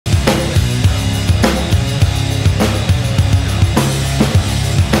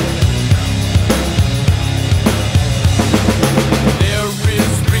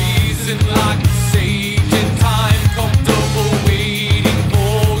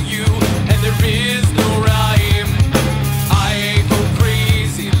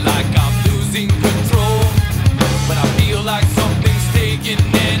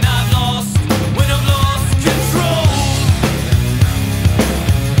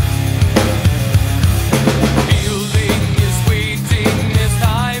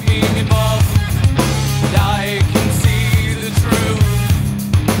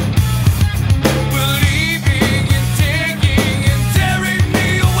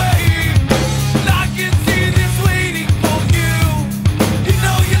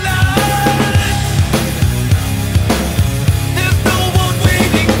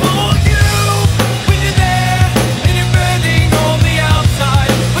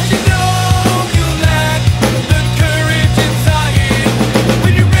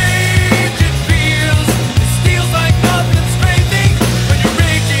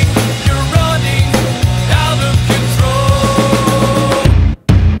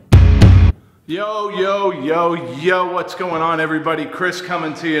Yo, what's going on, everybody? Chris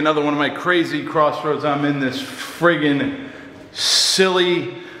coming to you, another one of my crazy crossroads. I'm in this friggin'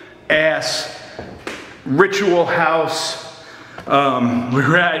 silly ass ritual house we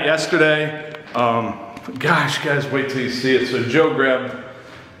were at yesterday. Gosh, guys, wait till you see it. So Joe grabbed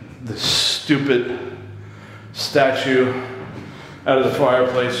the stupid statue out of the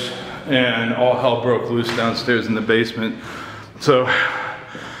fireplace and all hell broke loose downstairs in the basement. So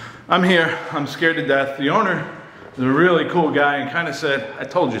I'm here, I'm scared to death. The owner is a really cool guy and kind of said, I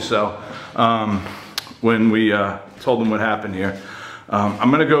told you so, when we told him what happened here. I'm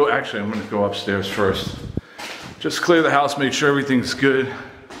gonna go upstairs first. Just clear the house, make sure everything's good.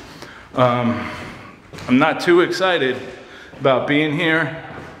 I'm not too excited about being here.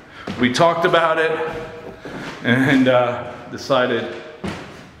 We talked about it and decided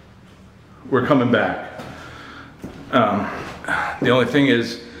we're coming back. The only thing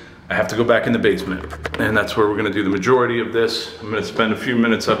is, I have to go back in the basement, and that's where we're gonna do the majority of this. I'm gonna spend a few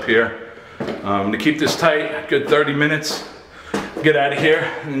minutes up here. To keep this tight, good 30 minutes, get out of here,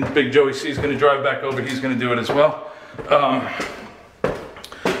 and Big Joey C is gonna drive back over, he's gonna do it as well.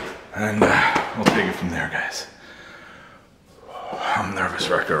 And we'll take it from there, guys. I'm nervous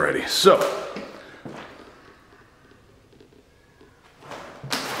wreck already. So,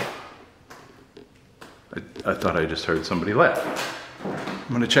 I thought I just heard somebody laugh.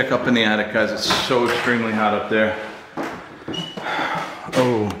 I'm gonna check up in the attic, guys. It's so extremely hot up there.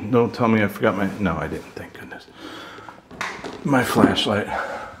 Oh, don't tell me I forgot my, no, I didn't, thank goodness. My flashlight.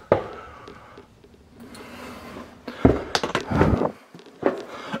 I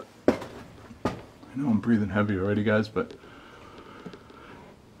know I'm breathing heavy already, guys, but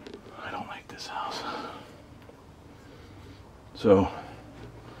I don't like this house. So,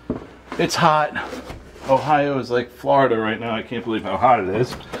 it's hot. Ohio is like Florida right now. I can't believe how hot it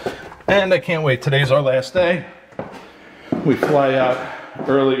is. And I can't wait. Today's our last day. We fly out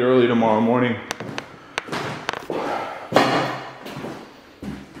early tomorrow morning.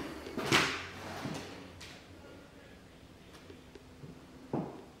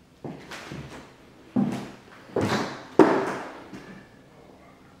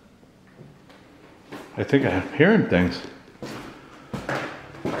 I think I'm hearing things.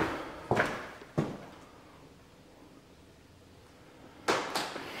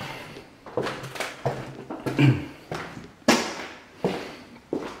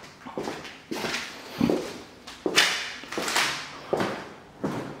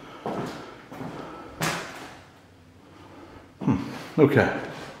 Okay.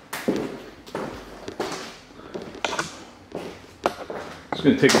 Just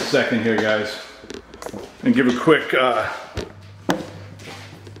gonna take a second here, guys, and give a quick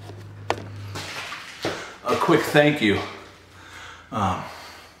thank you.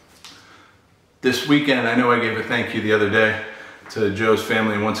 This weekend, I know I gave a thank you the other day to Joe's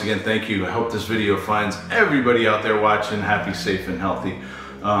family, and once again, thank you. I hope this video finds everybody out there watching happy, safe, and healthy.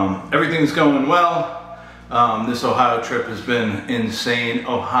 Everything's going well. This Ohio trip has been insane.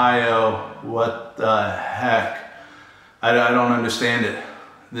 Ohio, what the heck? I don't understand it.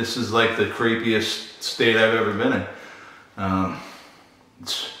 This is like the creepiest state I've ever been in.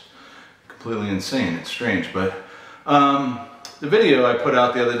 It's completely insane. It's strange, but the video I put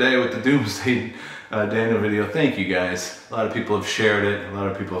out the other day with the Doomsday Daniel video, thank you guys. A lot of people have shared it. A lot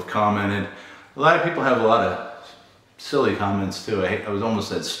of people have commented. A lot of people have a lot of silly comments too. I was almost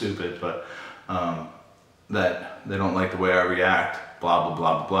said stupid, but that they don't like the way I react, blah, blah,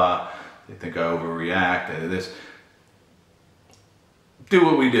 blah, blah, blah. They think I overreact, this. Do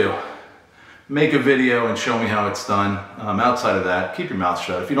what we do. Make a video and show me how it's done. Outside of that, keep your mouth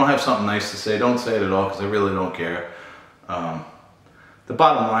shut. If you don't have something nice to say, don't say it at all, because I really don't care. The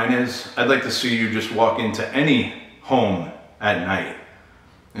bottom line is, I'd like to see you just walk into any home at night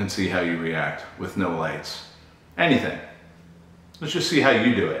and see how you react with no lights. Anything. Let's just see how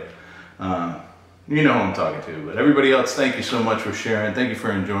you do it. You know who I'm talking to, but everybody else, thank you so much for sharing. Thank you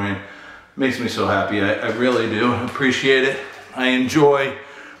for enjoying. It makes me so happy. I really do appreciate it. I enjoy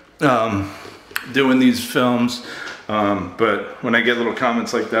doing these films, but when I get little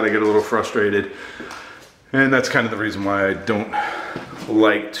comments like that, I get a little frustrated. And that's kind of the reason why I don't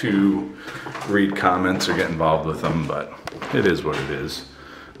like to read comments or get involved with them, but it is what it is.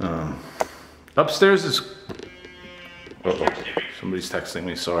 Upstairs is... Uh-oh, somebody's texting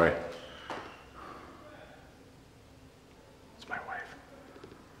me, sorry.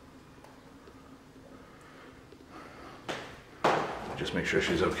 Just make sure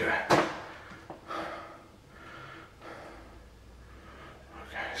she's okay. Okay,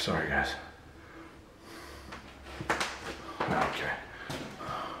 sorry guys. Okay.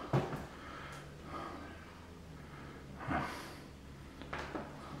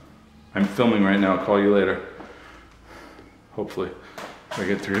 I'm filming right now. I'll call you later. Hopefully I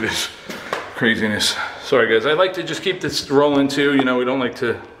get through this craziness. Sorry guys, I like to just keep this rolling too. You know, we don't like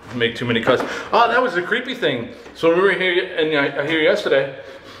to make too many cuts. Oh, that was the creepy thing. So when we were here, and here yesterday,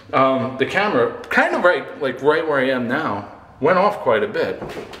 the camera, kind of right where I am now, went off quite a bit.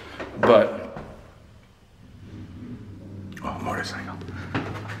 But, oh, motorcycle.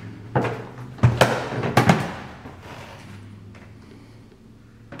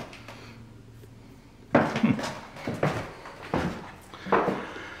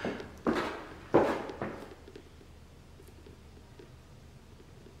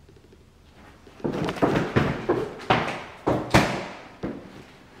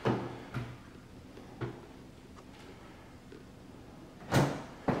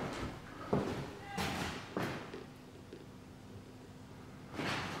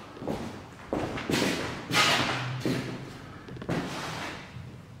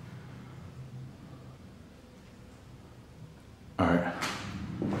 All right.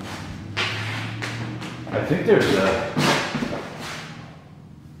 I think there's a,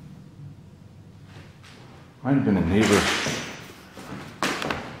 might have been a neighbor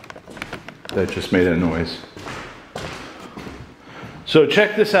that just made a noise. So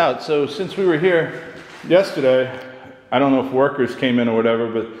check this out. So since we were here yesterday, I don't know if workers came in or whatever,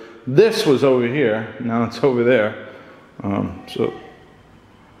 but this was over here. Now it's over there. So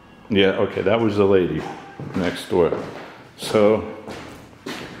yeah, okay, that was the lady next door. So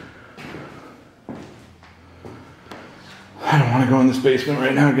I don't want to go in this basement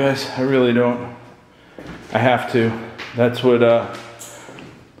right now, guys. I really don't. I have to. That's what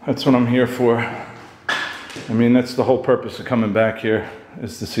I'm here for. I mean, that's the whole purpose of coming back here,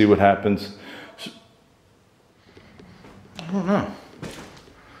 is to see what happens. I don't know.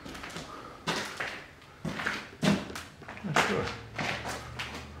 Not sure.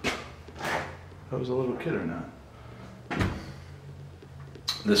 If I was a little kid or not.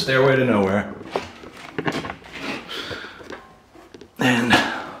 The stairway to nowhere. And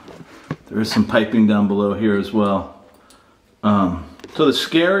there is some piping down below here as well. So the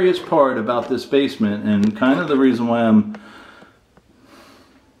scariest part about this basement, and kind of the reason why I'm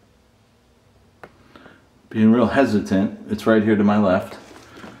being real hesitant, it's right here to my left,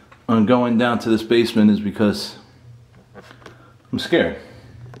 on going down to this basement, is because I'm scared.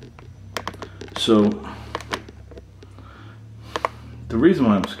 So the reason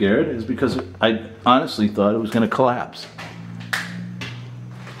why I'm scared is because I honestly thought it was going to collapse.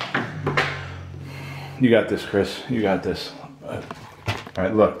 You got this, Chris. You got this. All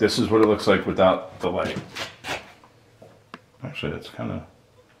right, look. This is what it looks like without the light. Actually, it's kind of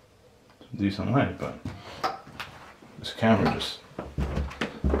decent light, but this camera just,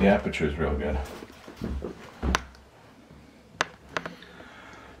 the aperture is real good.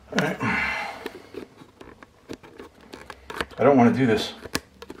 All right. I don't want to do this.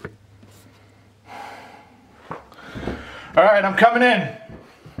 All right, I'm coming in.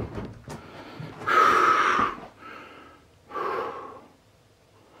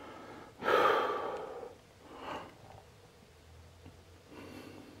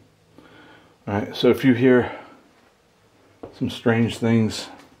 All right, so if you hear some strange things,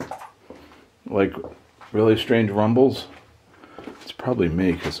 like really strange rumbles, it's probably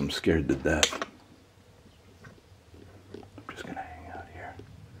me because I'm scared to death.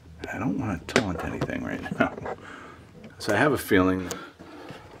 I don't want to taunt anything right now. So I have a feeling.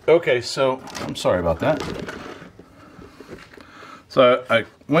 Okay, so I'm sorry about that. So I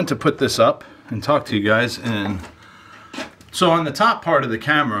went to put this up and talk to you guys, and so on the top part of the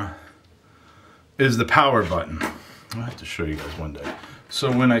camera is the power button. I'll have to show you guys one day. So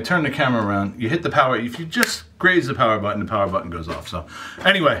when I turn the camera around, you hit the power. If you just graze the power button goes off. So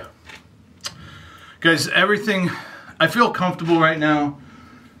anyway, guys, everything, I feel comfortable right now.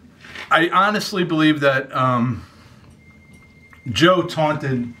 I honestly believe that Joe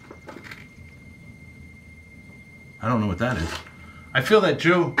taunted, I don't know what that is. I feel that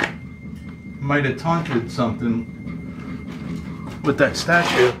Joe might have taunted something with that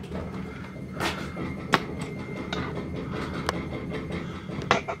statue.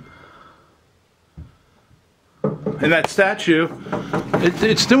 And that statue,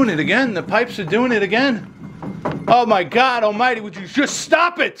 it's doing it again. The pipes are doing it again. Oh my God almighty, would you just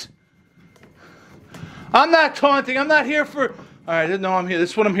stop it? I'm not taunting. I'm not here for... All right, no, I'm here. This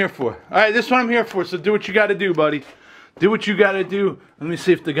is what I'm here for. All right, this is what I'm here for. So do what you got to do, buddy. Do what you got to do. Let me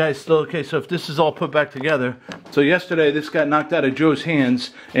see if the guy's still okay. So if this is all put back together. So yesterday, this got knocked out of Joe's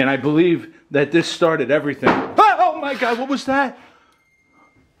hands. And I believe that this started everything. Oh my God, what was that?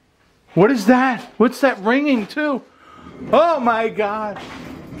 What is that? What's that ringing too? Oh my God.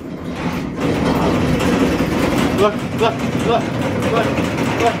 Look, look, look, look, look,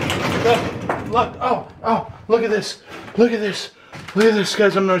 look, look. Oh, oh, look at this. Look at this. Look at this,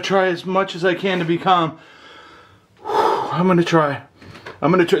 guys. I'm going to try as much as I can to be calm. I'm going to try.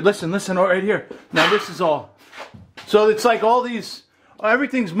 I'm going to try. Listen, listen, right here. Now this is all. So it's like all these,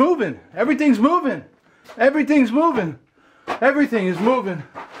 everything's moving. Everything's moving. Everything's moving. Everything is moving.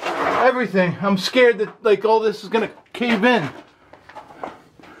 Everything. I'm scared that like all this is going to cave in.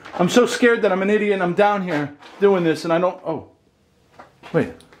 I'm so scared that I'm an idiot and I'm down here doing this and I don't, oh,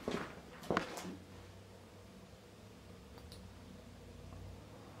 wait.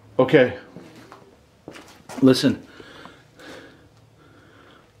 Okay. Listen.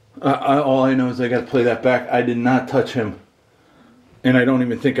 All I know is I got to play that back. I did not touch him. And I don't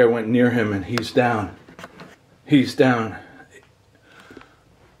even think I went near him and he's down. He's down.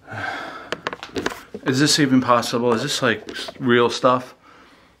 Is this even possible? Is this like real stuff?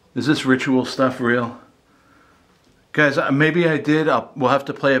 Is this ritual stuff real? Guys, maybe I did. We'll have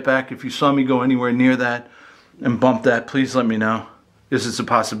to play it back. If you saw me go anywhere near that and bump that, please let me know. This is a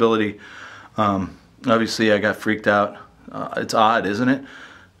possibility. Obviously, I got freaked out. It's odd, isn't it?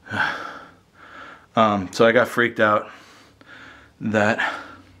 So I got freaked out that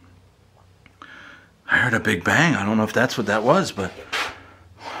I heard a big bang. I don't know if that's what that was, but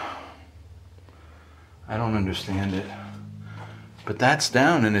I don't understand it. But that's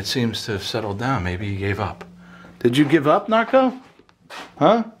down and it seems to have settled down. Maybe he gave up. Did you give up, Narco?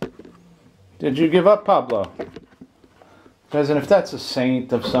 Huh? Did you give up, Pablo? Guys, and if that's a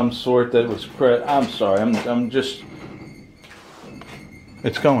saint of some sort that was, I'm sorry, I'm just,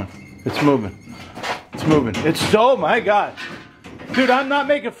 it's going, it's moving, it's moving. It's, oh my God. Dude, I'm not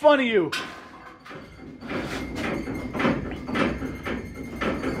making fun of you.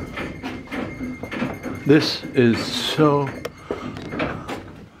 This is so,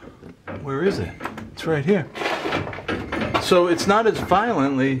 where is it? It's right here. So it's not as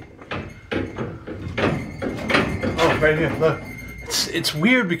violently, oh, right here, look. It's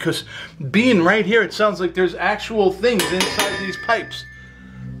weird because being right here, it sounds like there's actual things inside these pipes.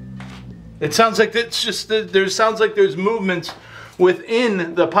 It sounds like it's just, there sounds like there's movements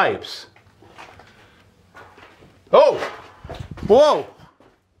within the pipes. Oh, whoa.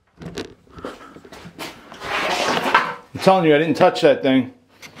 I'm telling you, I didn't touch that thing.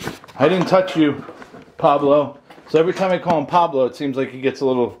 I didn't touch you, Pablo. So every time I call him Pablo, it seems like he gets a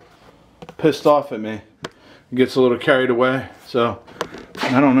little pissed off at me. He gets a little carried away. So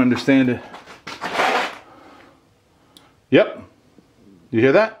I don't understand it. Yep. You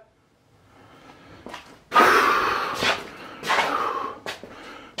hear that?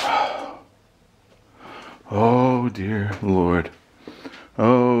 Oh dear Lord.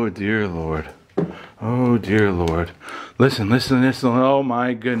 Oh dear Lord. Oh dear Lord. Listen, listen, listen. Oh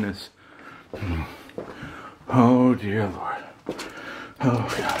my goodness. Oh dear Lord.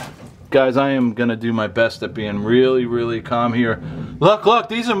 Oh God. Guys, I am going to do my best at being really, really calm here. Look, look,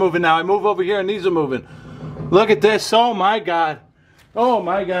 these are moving now. I move over here and these are moving. Look at this. Oh my God. Oh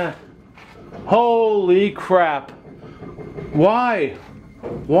my God. Holy crap. Why?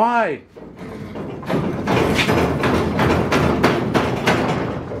 Why?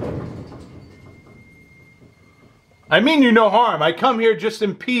 I mean you no harm. I come here just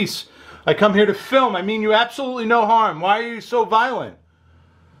in peace. I come here to film. I mean you absolutely no harm. Why are you so violent?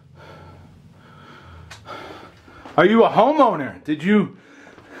 Are you a homeowner? Did you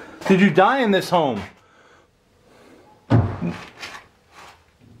die in this home?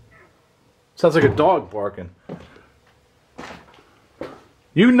 Sounds like a dog barking.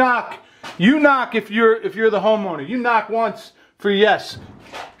 You knock if you're the homeowner. You knock once for yes.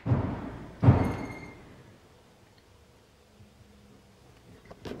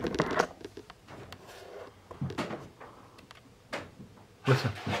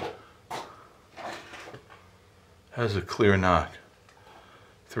 Listen. That was a clear knock.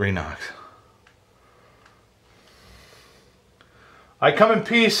 3 knocks. I come in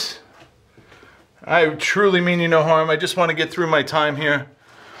peace. I truly mean you no harm. I just want to get through my time here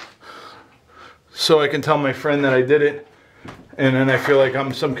so I can tell my friend that I did it. And then I feel like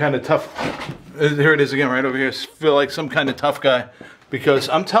I'm some kind of tough, here it is again right over here, feel like some kind of tough guy. Because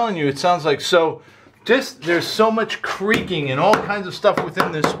I'm telling you, it sounds like so, just there's so much creaking and all kinds of stuff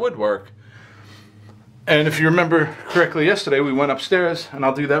within this woodwork. And if you remember correctly yesterday, we went upstairs, and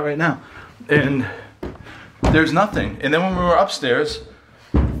I'll do that right now. And there's nothing. And then when we were upstairs,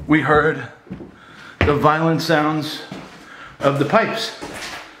 we heard the violent sounds of the pipes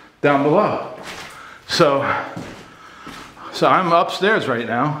down below. So I'm upstairs right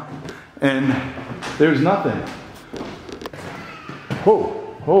now, and there's nothing.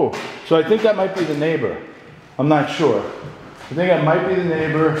 Oh. So I think that might be the neighbor. I'm not sure. I think I might be the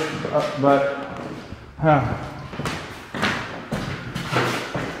neighbor, but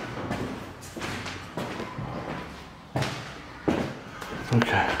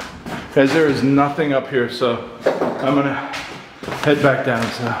okay. Guys, there is nothing up here, so I'm gonna head back down.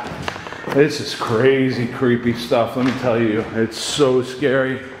 So this is crazy, creepy stuff, let me tell you. It's so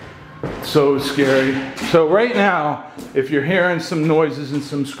scary. So scary. So right now, if you're hearing some noises and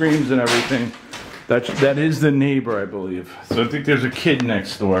some screams and everything, that is the neighbor, I believe. So I think there's a kid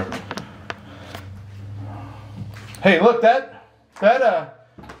next door. Hey, look, that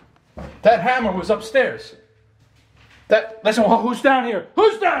hammer was upstairs. Listen, who's down here?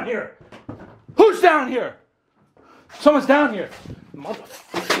 Who's down here? Who's down here? Someone's down here.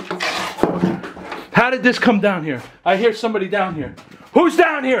 Motherfucker. How did this come down here? I hear somebody down here. Who's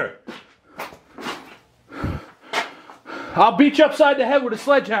down here? I'll beat you upside the head with a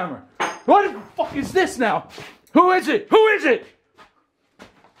sledgehammer. What the fuck is this now? Who is it? Who is it?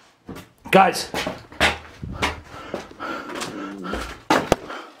 Guys.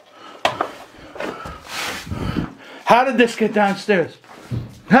 How did this get downstairs?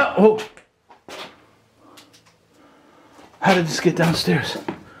 How did this get downstairs?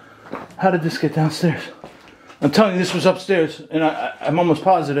 How did this get downstairs? I'm telling you, this was upstairs, and I'm almost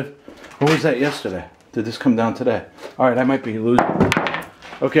positive. Or was that yesterday? Did this come down today? All right, I might be losing.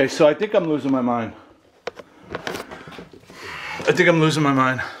 Okay, so I think I'm losing my mind. I think I'm losing my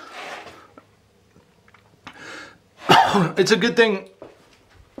mind. It's a good thing.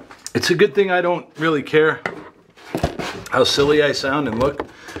 It's a good thing I don't really care how silly I sound and look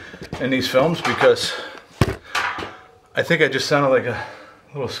in these films, because I think I just sounded like a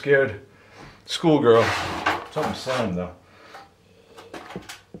little scared schoolgirl. Something's saying though.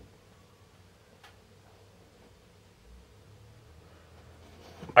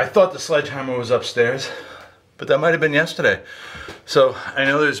 I thought the sledgehammer was upstairs, but that might have been yesterday. So I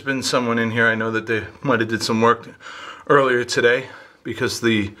know there's been someone in here. I know that they might have did some work earlier today because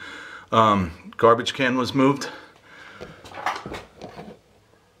the garbage can was moved.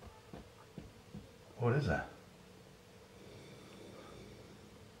 What is that?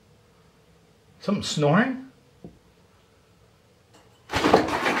 Something snoring?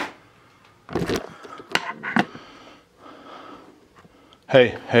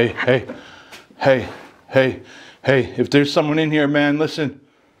 Hey, hey, hey, hey, hey, hey, if there's someone in here, man, listen,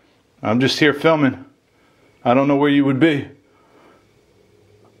 I'm just here filming. I don't know where you would be.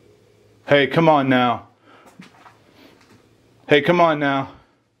 Hey, come on now. Hey, come on now.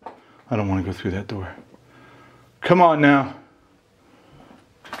 I don't want to go through that door. Come on now.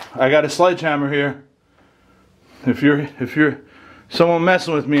 I got a sledgehammer here. If you're someone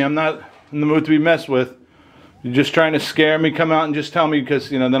messing with me, I'm not in the mood to be messed with. You're just trying to scare me, come out and just tell me,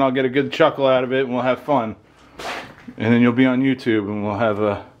 because, you know, then I'll get a good chuckle out of it and we'll have fun. And then you'll be on YouTube and we'll have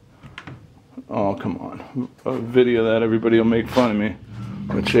a, oh, come on, a video that everybody will make fun of me,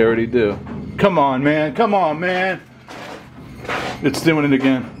 which they already do. Come on, man. Come on, man. It's doing it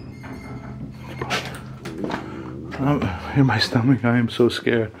again. In my stomach, I am so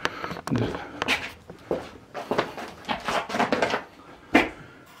scared.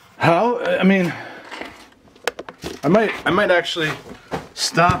 How? I mean, I might actually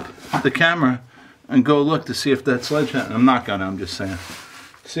stop the camera and go look to see if that sledgehammer. I'm not gonna. I'm just saying.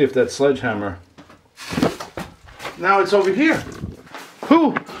 See if that sledgehammer. Now it's over here.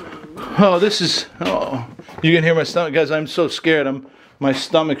 Who? Oh, this is. Oh, you can hear my stomach, guys. I'm so scared. My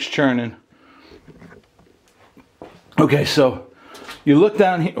stomach's churning. Okay, so you look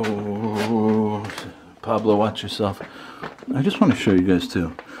down here. Oh, Pablo, watch yourself. I just want to show you guys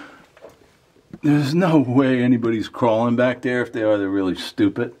too. There's no way anybody's crawling back there. If they are, they're really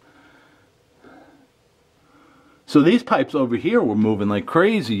stupid. So these pipes over here were moving like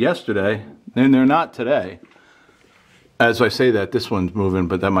crazy yesterday, and they're not today. As I say that, this one's moving,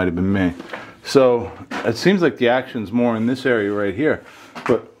 but that might have been me. So it seems like the action's more in this area right here.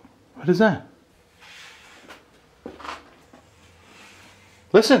 But what is that?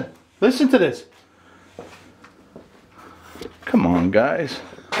 Listen to this. Come on, guys.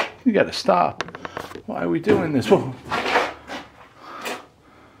 You gotta stop. Why are we doing this? Whoa.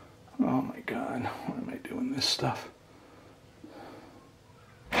 Oh my God, why am I doing this stuff?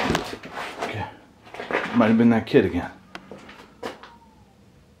 Okay, might have been that kid again.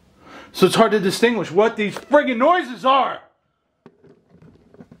 So it's hard to distinguish what these friggin' noises are.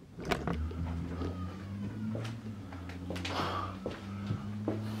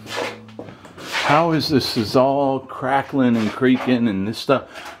 How is this? Is all crackling and creaking and this stuff.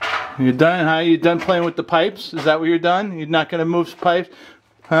 You done? How you done playing with the pipes? Is that what you're done? You're not going to move pipes?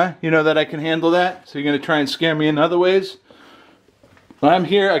 Huh? You know that I can handle that? So you're going to try and scare me in other ways? I'm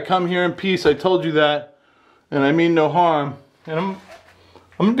here. I come here in peace. I told you that. And I mean no harm. And I'm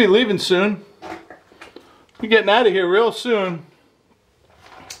going to be leaving soon. We're getting out of here real soon.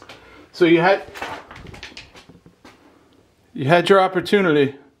 So you had your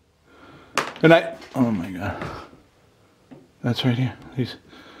opportunity. And oh my God. That's right here.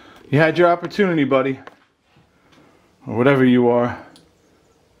 You had your opportunity, buddy. Or whatever you are.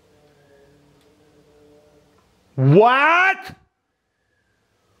 What?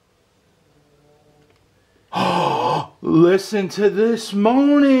 Oh, listen to this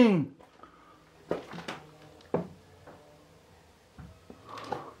moaning.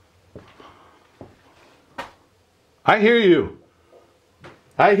 I hear you.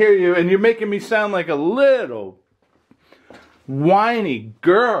 I hear you, and you're making me sound like a little whiny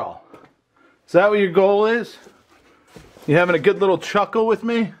girl. Is that what your goal is? You having a good little chuckle with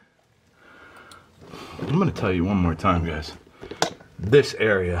me? I'm going to tell you one more time, guys. This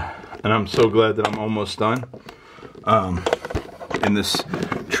area, and I'm so glad that I'm almost done. And this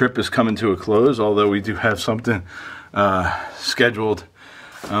trip is coming to a close, although we do have something scheduled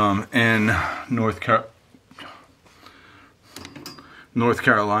in North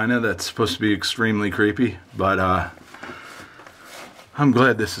Carolina that's supposed to be extremely creepy. But I'm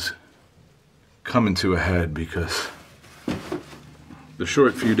glad this is coming to a head, because the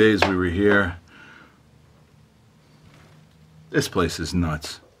short few days we were here, this place is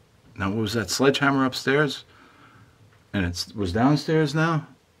nuts. Now, what was that sledgehammer upstairs? And it was downstairs now?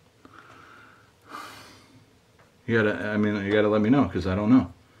 You gotta let me know, because I don't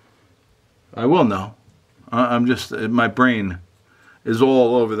know. I will know. I'm just, my brain is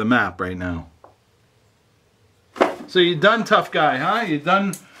all over the map right now. So you done, tough guy, huh? You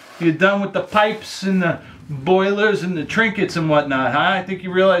done with the pipes and the boilers and the trinkets and whatnot, huh? I think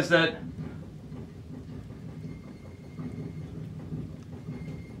you realize that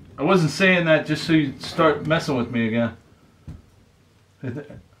I wasn't saying that just so you'd start messing with me again.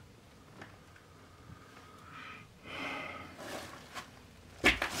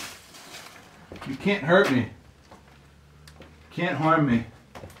 You can't hurt me. Can't harm me.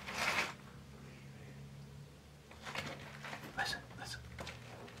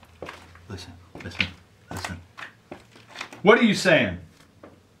 Listen. What are you saying?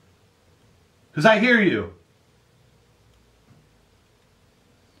 Because I hear you.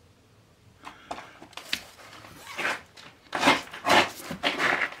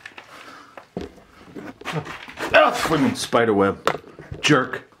 Oh, friggin' spider web.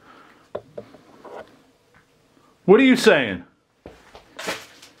 Jerk. What are you saying?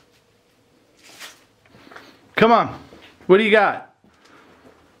 Come on. What do you got?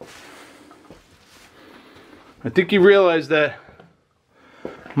 I think you realize that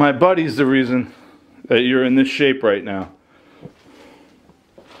my buddy's the reason that you're in this shape right now.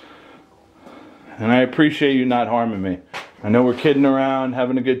 And I appreciate you not harming me. I know we're kidding around,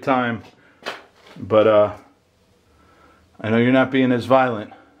 having a good time. But I know you're not being as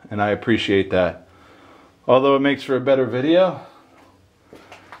violent, and I appreciate that. Although it makes for a better video,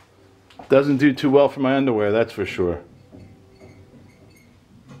 it doesn't do too well for my underwear, that's for sure.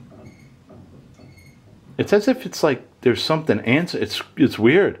 It's as if it's like there's something answer. It's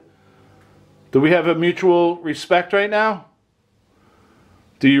weird. Do we have a mutual respect right now?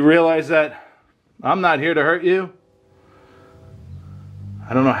 Do you realize that I'm not here to hurt you?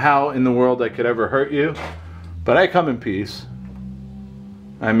 I don't know how in the world I could ever hurt you, but I come in peace.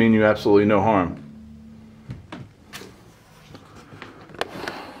 I mean you absolutely no harm.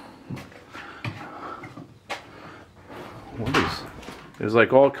 What is? There's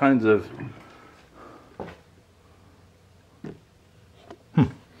like all kinds of.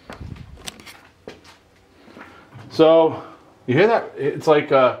 So, you hear that? It's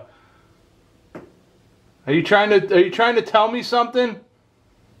like, are you trying to tell me something?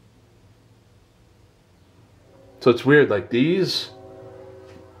 So it's weird, like these.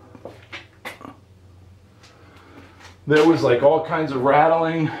 There was like all kinds of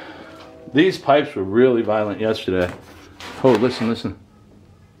rattling. These pipes were really violent yesterday. Oh, listen.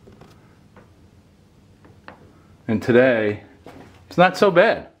 And today, it's not so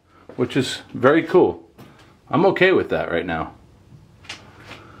bad, which is very cool. I'm okay with that right now.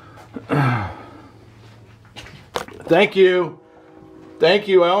 Thank you. Thank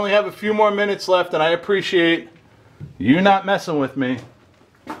you. I only have a few more minutes left, and I appreciate you not messing with me.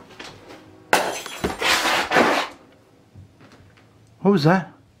 What was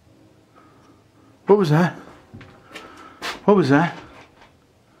that? What was that? What was that?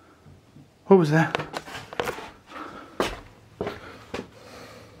 What was that?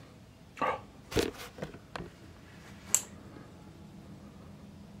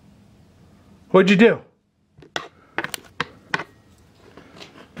 What'd you do?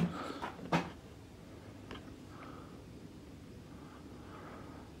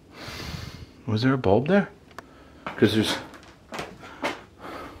 Was there a bulb there? Because there's...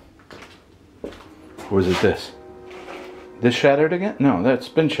 Or was it this? This shattered again? No, that's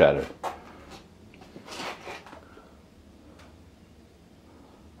been shattered.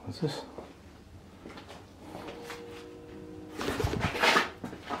 What's this?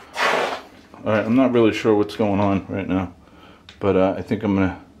 Alright, I'm not really sure what's going on right now. But I think I'm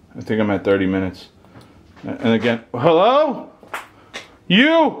at 30 minutes. And again, hello?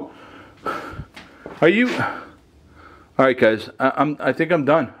 You? Are you? Alright guys, I think I'm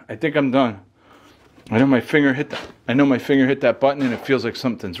done. I think I'm done. I know my finger hit that button and it feels like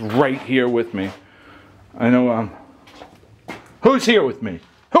something's right here with me. I know who's here with me?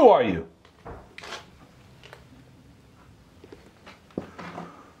 Who are you?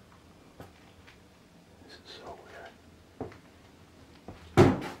 This is so weird.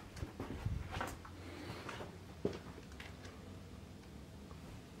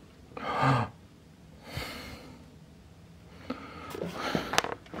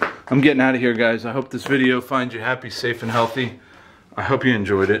 I'm getting out of here, guys. I hope this video finds you happy, safe, and healthy. I hope you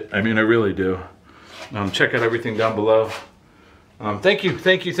enjoyed it. I mean, I really do. Check out everything down below. Thank you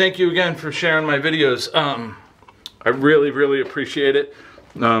again for sharing my videos. I really appreciate it.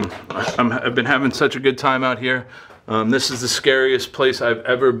 I've been having such a good time out here. This is the scariest place I've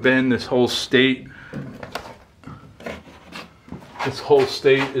ever been. This whole state is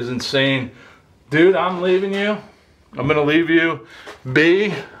insane. Dude, I'm leaving you. I'm gonna leave you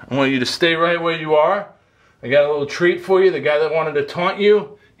be. I want you to stay right where you are. I got a little treat for you. The guy that wanted to taunt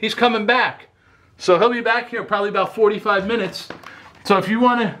you, he's coming back. So he'll be back here probably about 45 minutes. So if you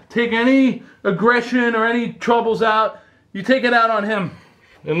want to take any aggression or any troubles out, you take it out on him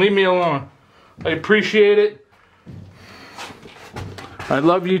and leave me alone. I appreciate it. I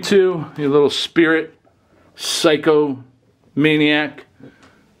love you too, you little spirit, psycho maniac.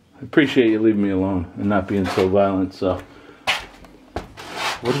 I appreciate you leaving me alone and not being so violent. So,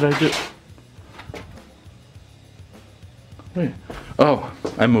 what did I do? Wait. Oh,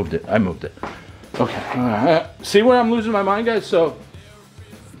 I moved it. Okay. See where I'm losing my mind, guys? So,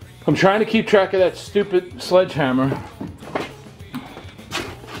 I'm trying to keep track of that stupid sledgehammer.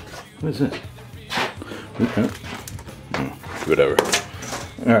 What is this? Okay. Whatever.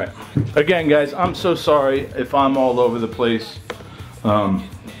 Alright. Again, guys, I'm so sorry if I'm all over the place.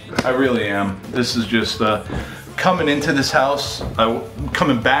 I really am. This is just coming into this house,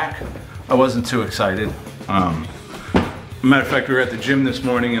 coming back, I wasn't too excited. Matter of fact, we were at the gym this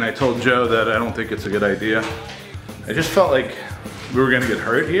morning and I told Joe that I don't think it's a good idea. I just felt like we were gonna get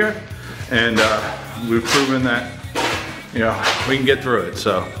hurt here, and we've proven that, you know, we can get through it.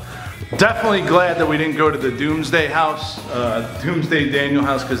 So definitely glad that we didn't go to the Doomsday house, Doomsday Daniel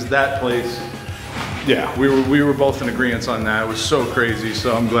house, because that place, yeah, we were both in agreement on that. It was so crazy,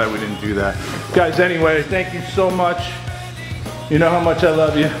 so I'm glad we didn't do that. Guys, anyway, thank you so much. You know how much I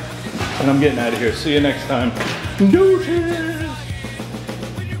love you, and I'm getting out of here. See you next time. Deuces.